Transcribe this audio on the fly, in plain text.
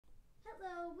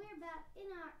back in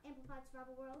our Amplified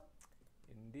Survival World.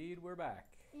 Indeed, we're back.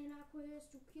 In our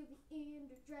quest to kill the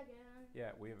Ender Dragon.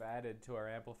 Yeah, we've added to our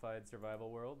Amplified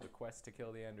Survival World the quest to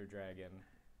kill the Ender Dragon.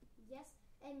 Yes,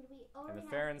 and we already And the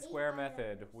have fair and 8 square Eye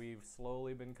method. Enders. We've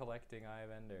slowly been collecting Eye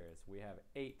of Enders. We have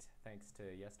 8 thanks to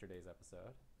yesterday's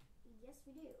episode. Yes,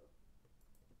 we do.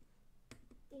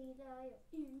 8 Eye of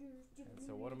Enders. And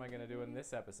so what am I going to do in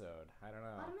this episode? I don't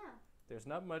know. I don't know. There's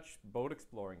not much boat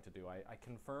exploring to do. I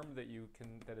confirmed that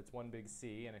that it's one big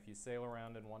sea, and if you sail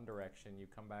around in one direction, you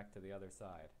come back to the other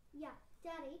side. Yeah,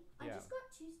 Daddy, I Yeah. just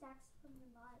got 2 stacks of pumpkin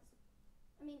pies.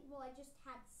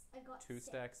 I got 2 6.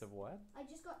 stacks of what? I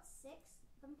just got 6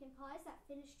 pumpkin pies that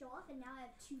finished off, and now I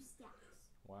have 2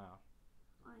 stacks. Wow.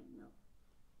 I know.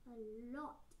 A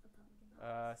lot of pumpkin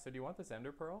pies. So do you want this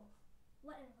Enderpearl?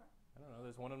 Whatever. I don't know.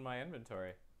 There's one in my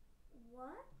inventory.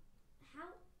 What?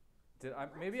 How?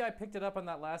 Maybe I picked it up on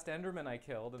that last Enderman I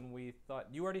killed, and we thought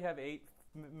you already have 8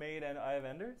 made Eye of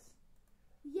Enders.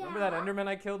 Yeah. Remember that Enderman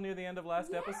I killed near the end of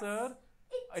last Yes! episode?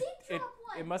 It did drop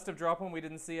one. It must have dropped one. We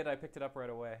didn't see it. I picked it up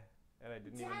right away, and I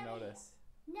didn't even Daddy, notice.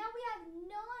 Now we have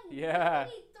 9. Yeah.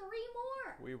 We need 3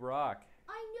 more. We rock.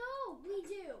 I know we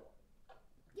do.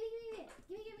 Give me.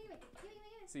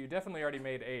 So you definitely already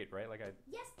made 8, right?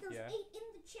 Yes, there's Yeah. 8 in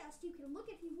the chest. You can look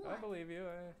if you want. I believe you.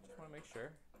 I just want to make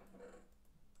sure.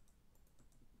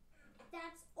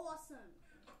 That's awesome.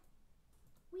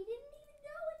 We didn't even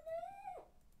know it.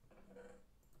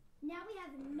 Now we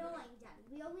have 9, Daddy.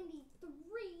 We only need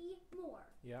 3 more.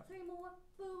 Yep. 3 more.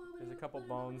 There's a couple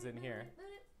bones in here.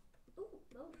 Ooh,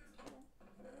 bones.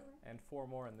 And 4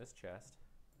 more in this chest.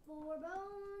 4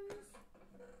 bones.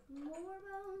 More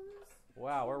bones.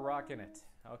 Wow, we're rocking it.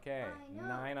 Okay, I know.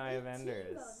 9 Eye of 18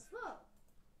 Enders. bones. Whoa.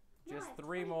 Now I Just have 3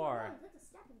 24 more. bones. That's a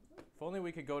stack of bones. If only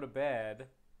we could go to bed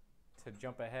to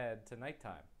jump ahead to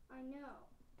nighttime. I know.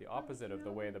 The opposite of the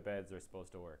you way know- the beds are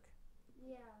supposed to work.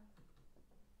 Yeah.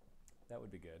 That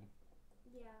would be good.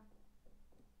 Yeah.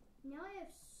 Now I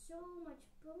have so much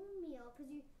bone meal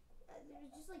because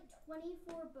there's just like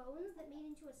 24 bones that made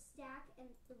into a stack and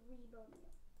 3 bone meal.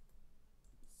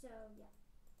 So yeah.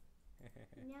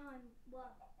 Now I'm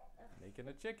Making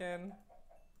a chicken.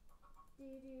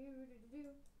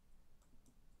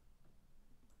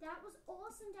 That was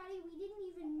awesome, Daddy. We didn't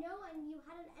even know, and you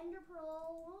had an Enderpearl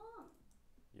all along.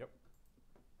 Yep.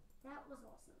 That was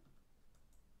awesome.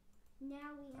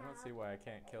 Now we have. I don't see why I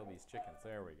can't kill these chickens.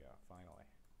 There we go, finally.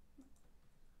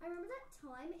 I remember that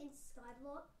time in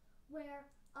Skyblock where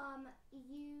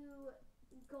you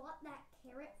got that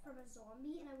carrot from a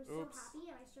zombie, and I was Oops. so happy,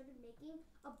 and I started making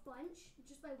a bunch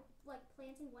just by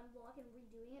planting one block and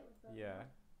redoing it with the. Yeah.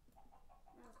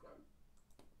 That was good.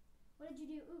 What did you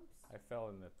do? Oops. I fell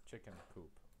in the chicken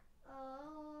coop.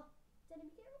 Oh, Daddy,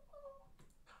 be careful.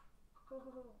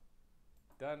 Oh,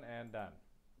 Done and done.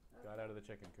 okay. Got out of the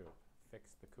chicken coop.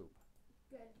 Fixed the coop.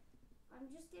 Good. I'm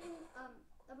just getting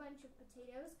a bunch of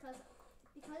potatoes because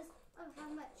of how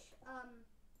much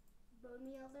bone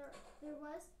meal there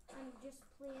was. I'm just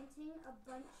planting a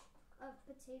bunch of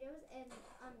potatoes and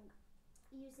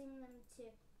using them to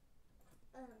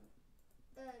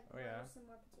grow some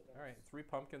more potatoes. All right, 3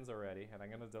 pumpkins already, and I'm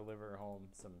going to deliver home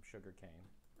some sugar cane.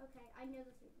 Okay, I know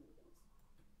the 3 pumpkins.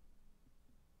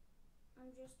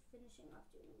 I'm just finishing off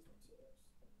doing these potatoes.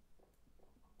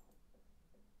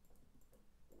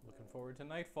 Looking forward to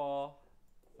nightfall.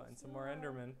 Find some more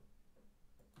Endermen.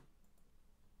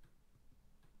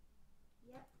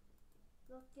 Yep.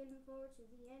 Looking forward to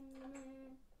the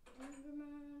Enderman.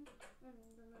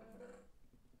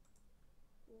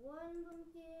 1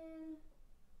 pumpkin.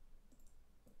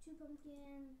 2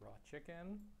 pumpkin. Raw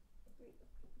chicken. 3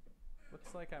 pumpkin.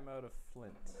 Looks like I'm out of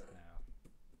flint now.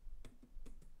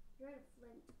 You're out of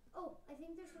flint. Oh, I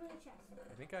think there's some in the chest.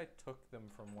 I think I took them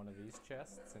from one of these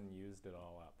chests and used it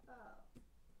all up. Oh.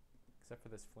 Except for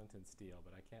this flint and steel,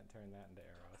 but I can't turn that into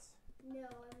arrows. No,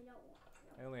 and we don't want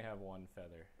I only have 1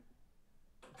 feather.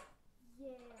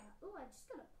 Yeah. Oh, I just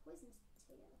got a poisonous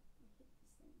potato. I hate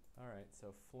these things. Alright,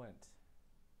 so flint.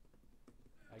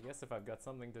 I guess if I've got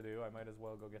something to do, I might as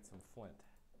well go get some flint.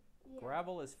 Yeah.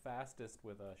 Gravel is fastest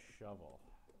with a shovel.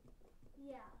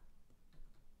 Yeah.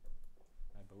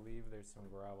 I believe there's some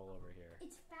gravel over here.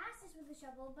 It's fastest with a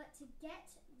shovel, but to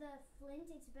get the flint,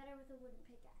 it's better with a wooden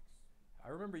pickaxe. I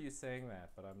remember you saying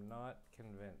that, but I'm not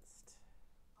convinced.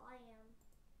 I am.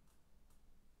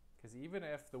 Because even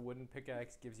if the wooden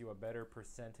pickaxe gives you a better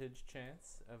percentage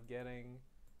chance of getting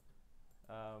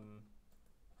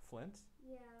flint,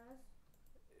 Yes.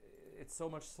 it's so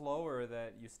much slower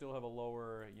that you still have a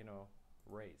lower,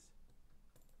 raise.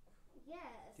 Yes.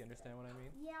 Do you understand what I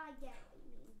mean? Yeah, I get what you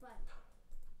mean, but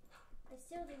I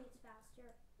still think it's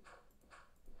faster.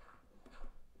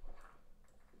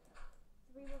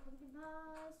 3 more pumpkin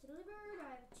pies to deliver.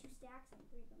 I have 2 stacks and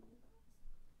 3 pumpkin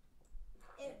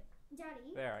pies.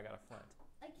 Daddy. There, I got a flint.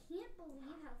 I can't believe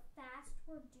how fast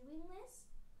we're doing this.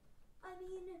 I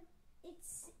mean,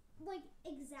 it's like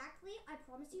exactly, I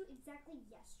promise you, exactly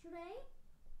yesterday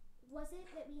was it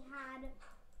that we had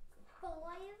 5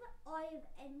 Eye of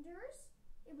Enders.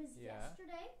 It was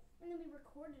yesterday, and then we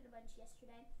recorded a bunch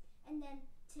yesterday, and then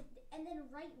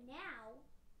right now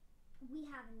we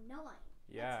have 9.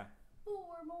 Yeah. That's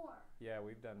 4 more. Yeah,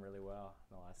 we've done really well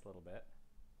in the last little bit.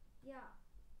 Yeah.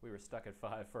 We were stuck at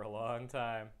 5 for a long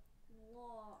time.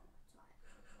 Long time.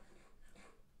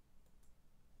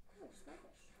 Oh,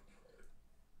 starfish.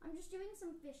 I'm just doing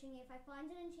some fishing. If I find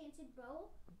an enchanted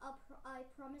bow, I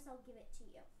promise I'll give it to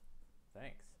you.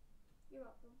 Thanks. You're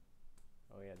welcome.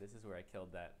 Oh yeah, this is where I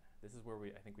killed that. This is where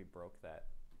I think we broke that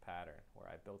pattern where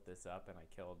I built this up and I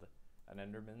killed an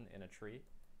Enderman in a tree.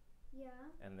 Yeah.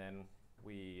 And then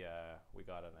we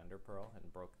got an Enderpearl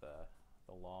and broke the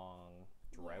long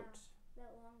drought. Yeah,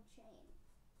 that long chain.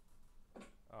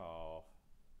 Oh.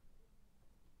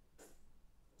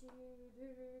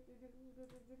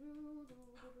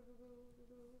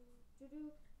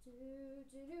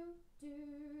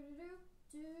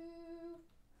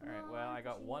 Alright, well, I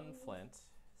got 1 flint,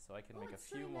 so I can make a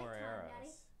few more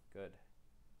arrows. Good.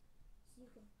 So you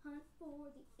can hunt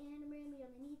for the Enderman. We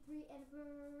only need 3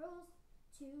 Enderpearls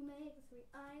to make the 3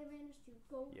 Iron to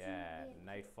go to the Enderman.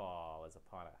 Nightfall is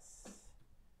upon us.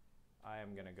 I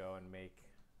am gonna go and make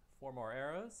 4 more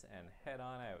arrows and head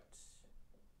on out.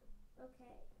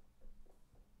 Okay.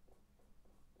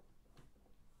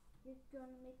 You're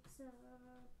gonna make some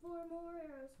 4 more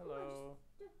arrows. Hello.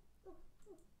 Did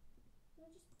I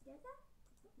just get that?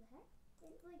 What the heck?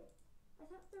 I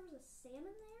thought there was a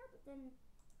salmon there, but then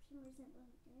for some reason it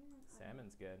wasn't there.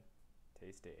 Salmon's good.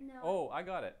 Tasty. No. Oh, I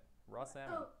got it. Raw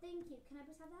salmon. Oh, thank you. Can I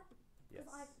just have that? Yes.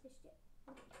 Because I fished it.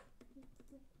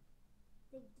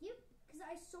 Thank you. Because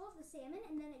I saw the salmon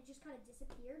and then it just kind of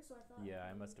disappeared, so I thought. Yeah,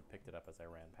 I must have picked it up as I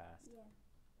ran past. Yeah.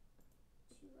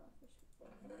 2 raw fish.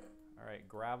 All right,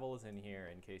 gravel's in here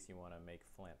in case you want to make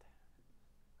flint.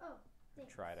 Oh,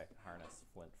 thanks. Try to harness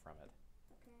flint from it.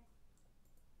 Okay.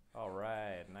 All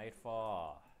right,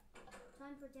 nightfall.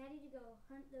 Time for Daddy to go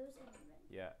hunt those Endermen.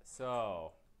 Yeah,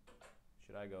 so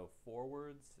should I go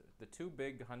forwards? The 2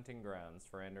 big hunting grounds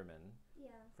for Endermen,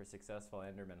 for successful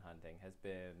Enderman hunting, has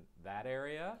been that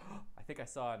area. I think I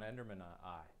saw an Enderman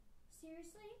eye.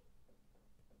 Seriously?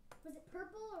 Was it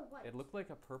purple or white? It looked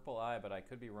like a purple eye, but I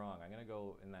could be wrong. I'm going to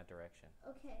go in that direction.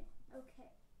 Okay.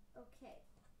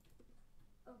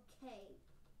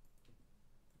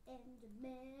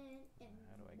 Enderman.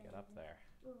 How do I get up there?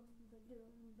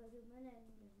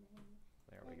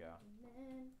 There we go.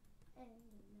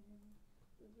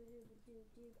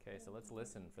 Okay, so let's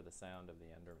listen for the sound of the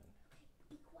Enderman. Okay,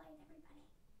 be quiet, everybody.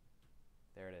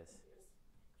 There it is.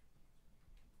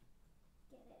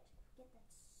 Get it. Get that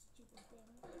stupid thing.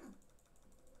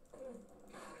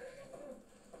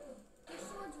 Your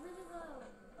sword's really low.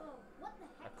 Oh, what the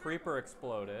heck? A creeper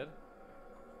exploded.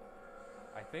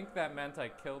 I think that meant I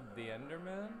killed the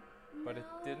Enderman, but it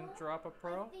didn't drop a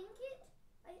pearl? I think it...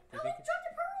 it dropped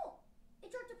a pearl!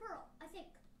 It dropped a pearl, I think.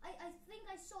 I think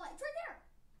I saw it. It's right there!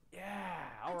 Yeah,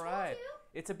 alright.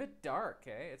 It's a bit dark,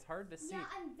 eh? It's hard to see. Yeah,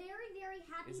 I'm very, very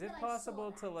happy Is that it I saw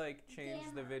possible to, that. like,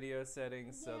 change the video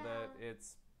settings so that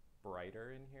it's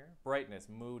brighter in here? Brightness,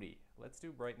 moody. Let's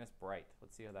do brightness bright.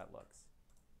 Let's see how that looks.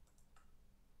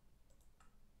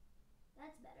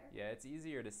 That's better. Yeah, it's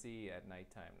easier to see at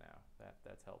nighttime now.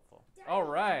 That's helpful. Daddy, All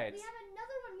right. We have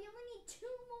another one. We only need 2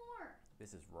 more.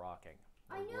 This is rocking.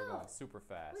 I know. We're going super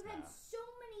fast We've now. had so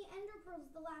many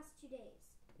Enderpearls the last 2 days.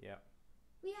 Yep.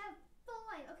 We have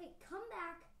 5. Okay, come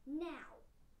back now.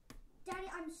 Daddy,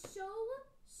 I'm so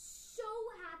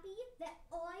happy that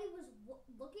I was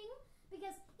looking,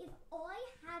 because if I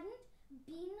hadn't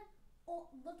been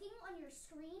looking on your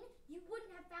screen, you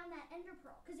wouldn't have found that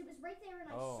Enderpearl, because it was right there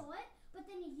and I saw it, but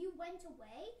then you went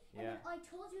away, and then I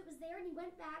told you it was there, and you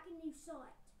went back and you saw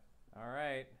it. All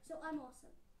right. So I'm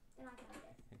awesome, and I found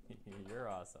it. You're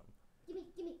awesome.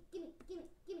 Gimme.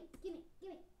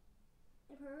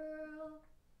 Enderpearl.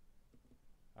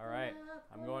 All right.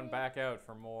 I'm going back out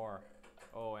for more.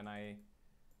 Oh, and I'm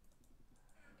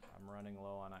running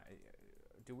low on...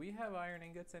 Do we have iron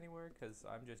ingots anywhere? Because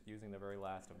I'm just using the very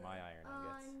last of my iron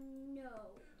ingots.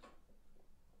 No.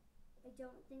 I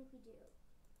don't think we do.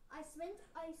 I spent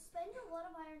a lot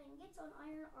of iron ingots on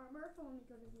iron armor for when we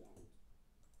go to the end.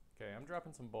 Okay, I'm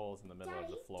dropping some bowls in the middle of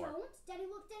the floor. Daddy,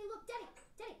 look. Daddy,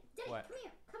 What?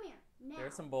 Come here, now.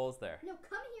 There's some bowls there. No,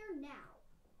 come here now.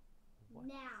 What?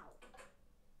 Now.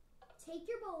 Take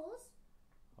your bowls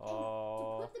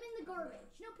Oh. Put them in the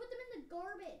garbage. No, put them in the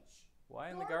garbage. Why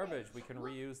in the garbage? We can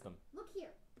reuse them. Look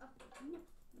here. No.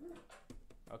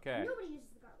 Okay. Nobody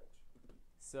uses the garbage.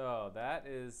 So that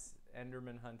is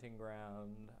Enderman hunting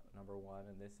ground number 1,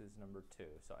 and this is number 2.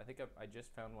 So I think I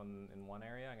just found one in one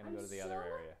area. I'm gonna go to the other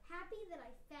area. I'm so happy that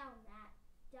I found that,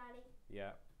 Daddy.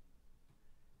 Yeah.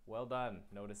 Well done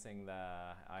noticing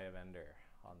the Eye of Ender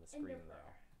on the screen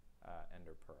there.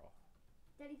 Enderpearl.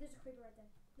 Daddy, there's a creeper right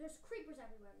there. There's creepers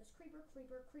everywhere. There's creeper.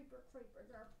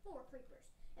 There are 4 creepers.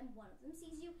 And one of them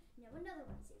sees you. Now another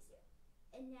one sees you.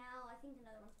 And now I think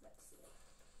another one's about to see you.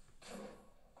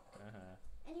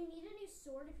 And you need a new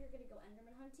sword if you're going to go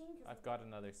Enderman hunting. I've got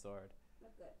another sword.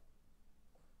 Oh, good.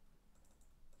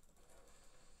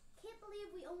 Can't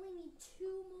believe we only need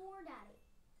 2 more, Daddy.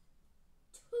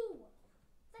 2!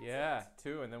 That's it.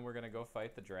 2, and then we're going to go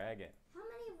fight the dragon. How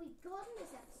many have we got in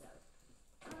this episode?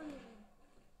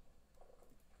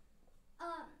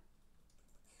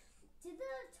 Did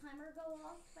the timer go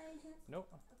off by any chance? Nope.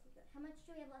 Okay, good. How much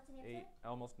do we have left in the episode? 8,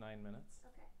 almost 9 minutes.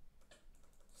 Okay.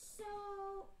 So,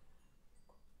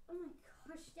 oh my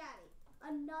gosh, Daddy.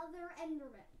 Another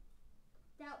Enderman.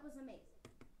 That was amazing.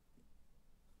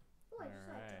 Oh, I just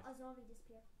saw a zombie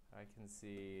disappear. I can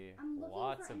see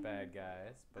lots of bad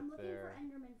guys, but they're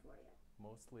Enderman for you.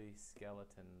 Mostly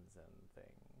skeletons and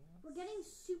things. We're getting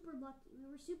super lucky. We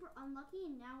were super unlucky,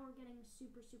 and now we're getting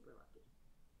super, super lucky.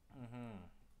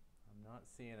 I'm not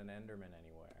seeing an Enderman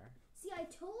anywhere. See, I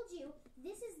told you,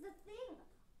 this is the thing.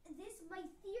 My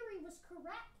theory was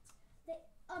correct. That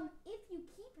if you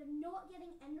keep not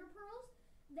getting ender pearls,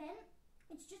 then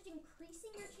it's just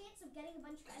increasing your chance of getting a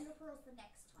bunch of ender pearls the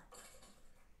next time.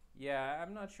 Yeah,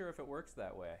 I'm not sure if it works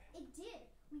that way. It did.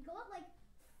 We got like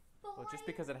 5. Well, just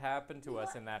because it happened to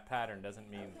us in that pattern doesn't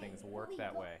mean things work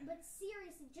that way. But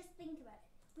seriously, just think about it.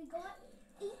 We got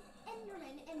 8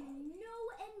 endermen and no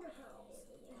ender pearls.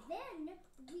 Then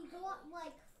we got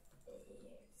like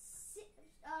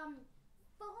 5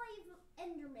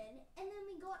 endermen, and then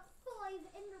we got 5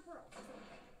 ender pearls.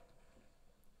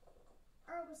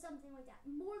 Or it was something like that.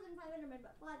 More than 5 endermen,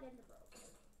 but 5 ender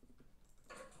pearls.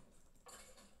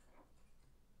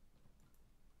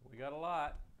 We got a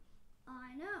lot.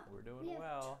 I know. We're doing we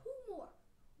well. have 2 more.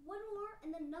 1 more,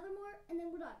 and then another more, and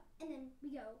then we're done. And then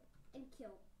we go and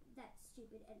kill that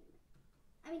stupid enderman.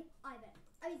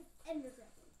 Ender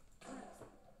dragon.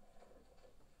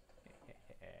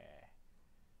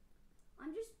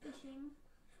 I'm just fishing,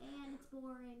 and it's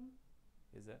boring.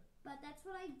 Is it? But that's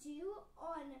what I do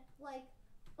at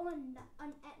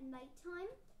nighttime.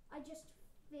 I just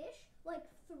fish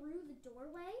through the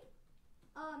doorway.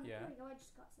 Yeah. There we go. I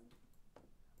just got some.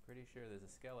 Pretty sure there's a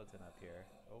skeleton up here.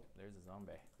 Oh, there's a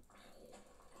zombie.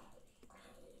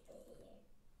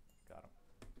 Got him.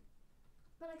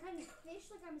 But I kind of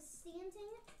fish like I'm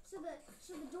standing, so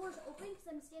the door's open because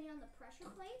I'm standing on the pressure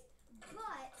plate.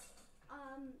 But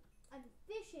I'm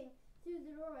fishing through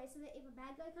the doorway so that if a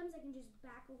bad guy comes, I can just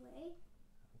back away.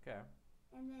 Okay.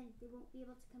 And then they won't be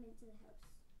able to come into the house.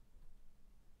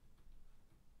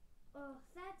 Oh,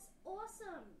 that's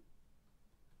awesome!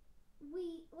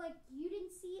 You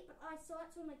didn't see it, but I saw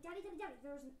it, so I'm like, Daddy, there's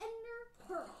an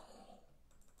Enderpearl.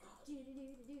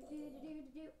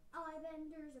 Do-do-do-do-do-do-do-do-do. Eye of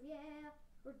Enders, oh yeah.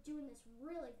 We're doing this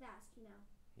really fast, you know.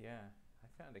 Yeah, I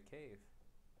found a cave.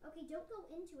 Okay, don't go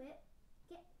into it.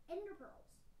 Get Enderpearls.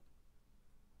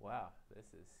 Wow,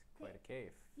 this is quite a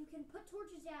cave. You can put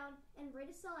torches down and write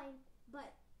a sign,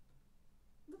 but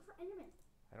look for Endermen.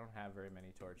 I don't have very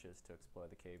many torches to explore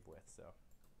the cave with, so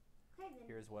okay, then.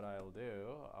 Here's what I'll do.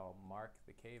 I'll mark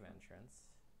the cave entrance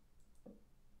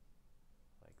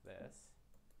like this.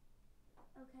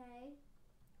 Okay.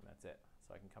 And that's it.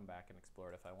 So I can come back and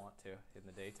explore it if I want to in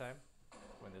the daytime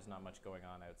when there's not much going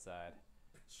on outside.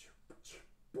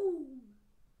 Boom!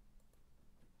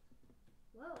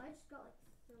 Whoa, I just got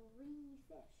 3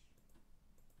 fish.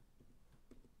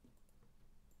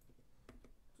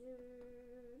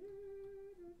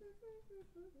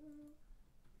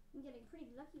 I'm getting pretty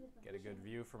lucky with my Get a good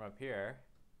view from up here.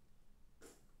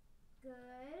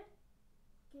 Good.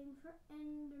 Looking for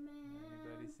Enderman.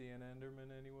 Anybody see an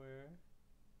Enderman anywhere?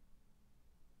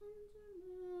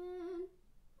 Enderman.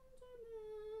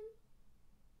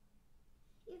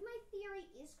 If my theory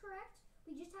is correct,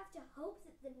 we just have to hope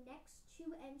that the next 2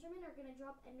 Endermen are going to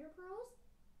drop Ender Pearls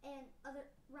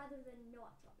rather than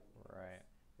not dropping Ender Pearls. Right.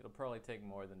 It'll probably take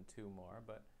more than 2 more,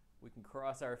 but we can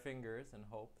cross our fingers and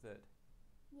hope that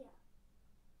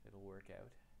it'll work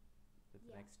out. That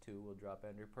the next 2 will drop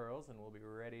Ender Pearls and we'll be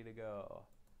ready to go.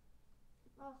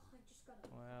 Oh, I just got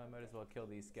Well, I might as well kill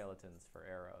these skeletons for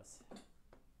arrows.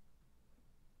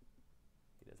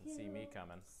 He doesn't see me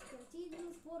coming.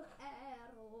 Skeletons for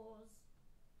arrows.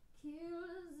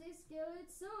 Kill the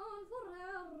skeleton for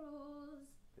arrows.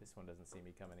 This one doesn't see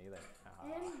me coming either.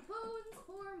 And bones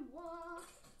for moi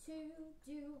to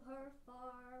do her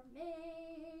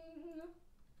farming.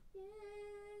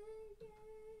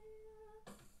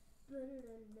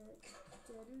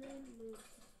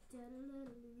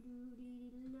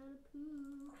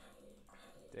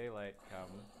 Daylight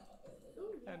come.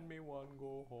 Ooh, yeah. And me one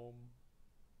go home.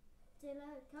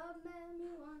 Daylight come and me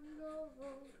one go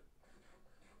home.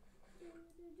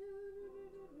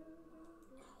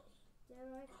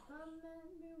 Daylight come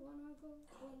and me wanna go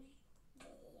home.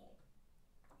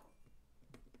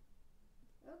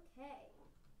 Okay.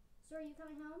 So are you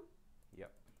coming home?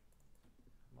 Yep.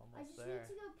 I'm I almost just there. need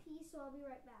to go pee, so I'll be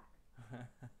right back.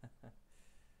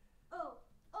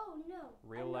 Oh no.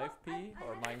 Real life pee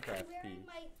or Minecraft pee? I'm wearing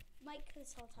my mic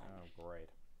this whole time. Oh, great.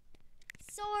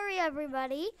 Sorry,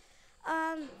 everybody.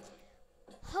 Hopefully,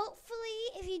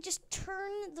 if you just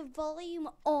turn the volume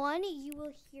on, you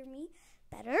will hear me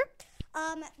better.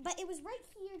 But it was right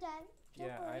here, Dad.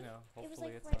 Yeah, I know. Hopefully it was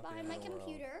like it's right not the behind end my of the world.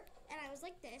 computer, and I was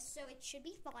like this, so it should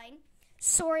be fine.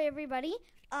 Sorry, everybody.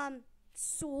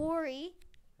 Sorry.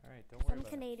 All right, don't worry I'm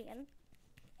about Canadian.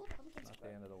 Oh, it. pumpkins Not grow.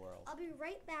 the end of the world. I'll be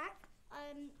right back.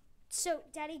 So,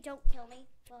 Daddy, don't kill me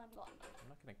while I'm gone. I'm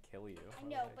not going to kill you. I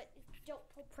know, but don't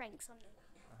pull pranks on me.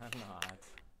 I'm not.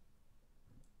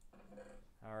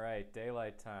 All right,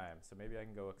 daylight time. So maybe I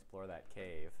can go explore that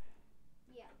cave.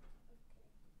 Yeah.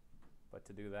 But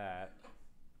to do that,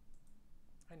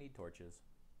 I need torches.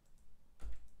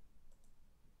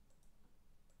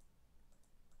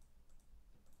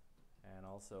 And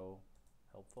also,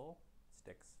 helpful,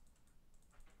 sticks.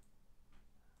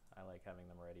 I like having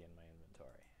them ready in my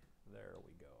inventory. There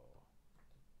we go.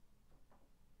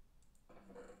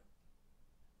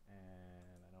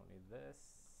 And I don't need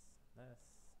this. All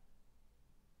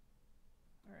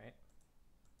right.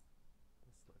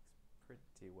 This looks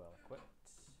pretty well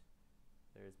equipped.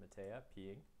 There's Mattea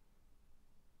peeing.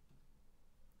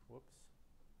 Whoops.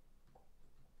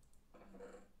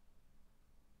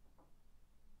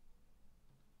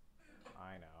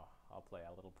 I know. I'll play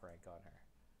a little prank on her.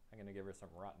 I'm gonna give her some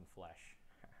rotten flesh.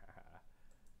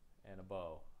 And a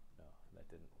bow. No, that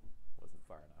wasn't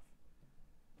far enough.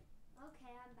 Okay,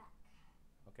 I'm back.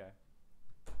 Okay.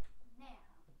 Now,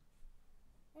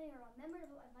 I remember to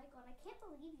put my mic on. I can't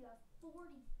believe you have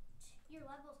 40. Your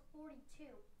level's 42.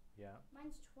 Yeah.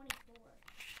 Mine's 24.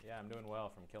 Yeah, I'm doing well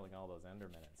from killing all those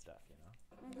Endermen and stuff, you know?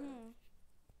 Mm-hmm.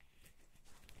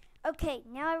 Okay,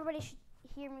 now everybody should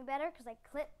hear me better because I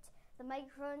clipped the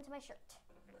microphone to my shirt.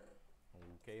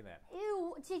 Okay then.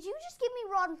 Ew, did you just give me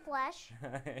rotten flesh?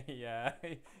 Yeah,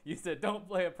 you said don't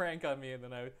play a prank on me, and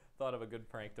then I thought of a good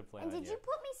prank to play And on did you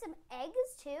put me some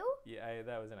eggs too? Yeah,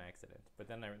 that was an accident. But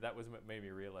then that was what made me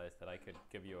realize that I could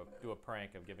do a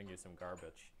prank of giving you some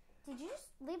garbage. Did you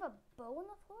just leave a bow on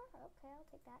the floor? Okay, I'll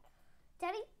take that.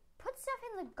 Daddy, put stuff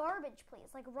in the garbage,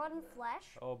 please, like rotten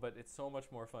flesh. Oh, but it's so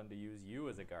much more fun to use you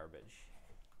as a garbage.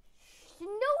 No,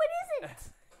 it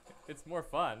isn't. It's more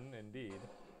fun, indeed.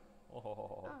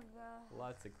 Oh, God.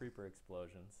 Lots of creeper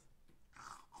explosions.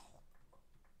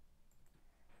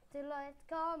 Daylight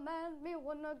come and me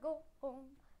wanna go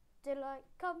home. Daylight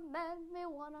come and me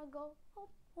wanna go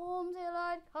home.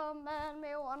 Daylight come and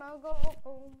me wanna go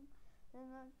home.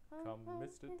 Come,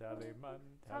 Mr. Tallyman,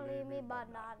 tally me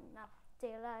banana.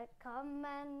 Daylight come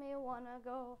and me wanna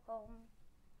go home.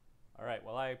 All right,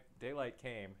 well, daylight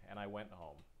came and I went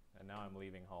home, and now I'm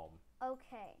leaving home.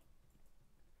 Okay.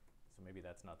 So maybe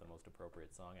that's not the most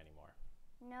appropriate song anymore.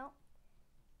 No.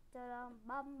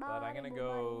 But I'm going to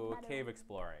go cave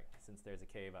exploring, since there's a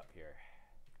cave up here.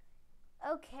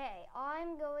 Okay,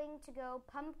 I'm going to go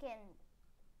pumpkin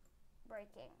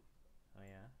breaking. Oh,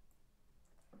 yeah?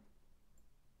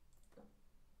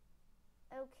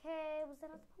 Okay, was that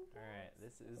not the pumpkin? All right,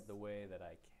 this is the way that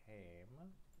I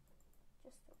came.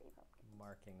 Just 3 pumpkins.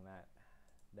 Marking that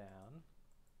down.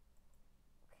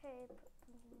 Okay, put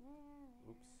pumpkin there.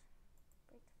 Oops.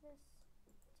 Break this.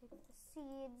 Take the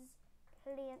seeds.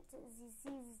 Plant the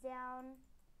seeds down.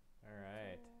 All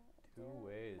right, 2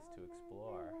 ways to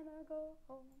explore. I wanna go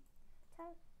home.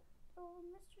 Oh,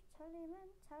 Mr.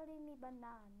 Tallyman, tally me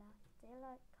banana.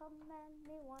 Daylight come and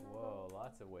me wanna go Whoa, home.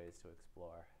 lots of ways to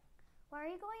explore. Why are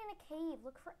you going in a cave?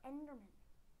 Look for Enderman.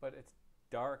 But it's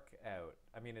dark out.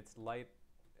 I mean, it's light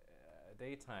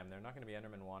daytime. They're not going to be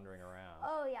Endermen wandering around.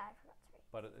 Oh, yeah, I forgot to read.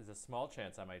 But there's a small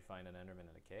chance I might find an Enderman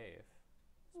in a cave.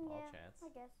 Small Yeah, chance. I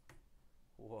guess.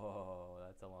 Whoa,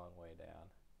 that's a long way down.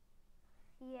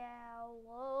 Yeah,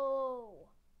 whoa.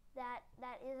 That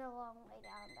is a long way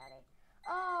down, Daddy.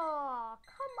 Oh,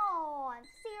 come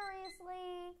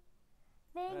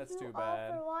Thank That's you too all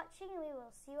bad. for watching. We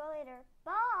will see you all later.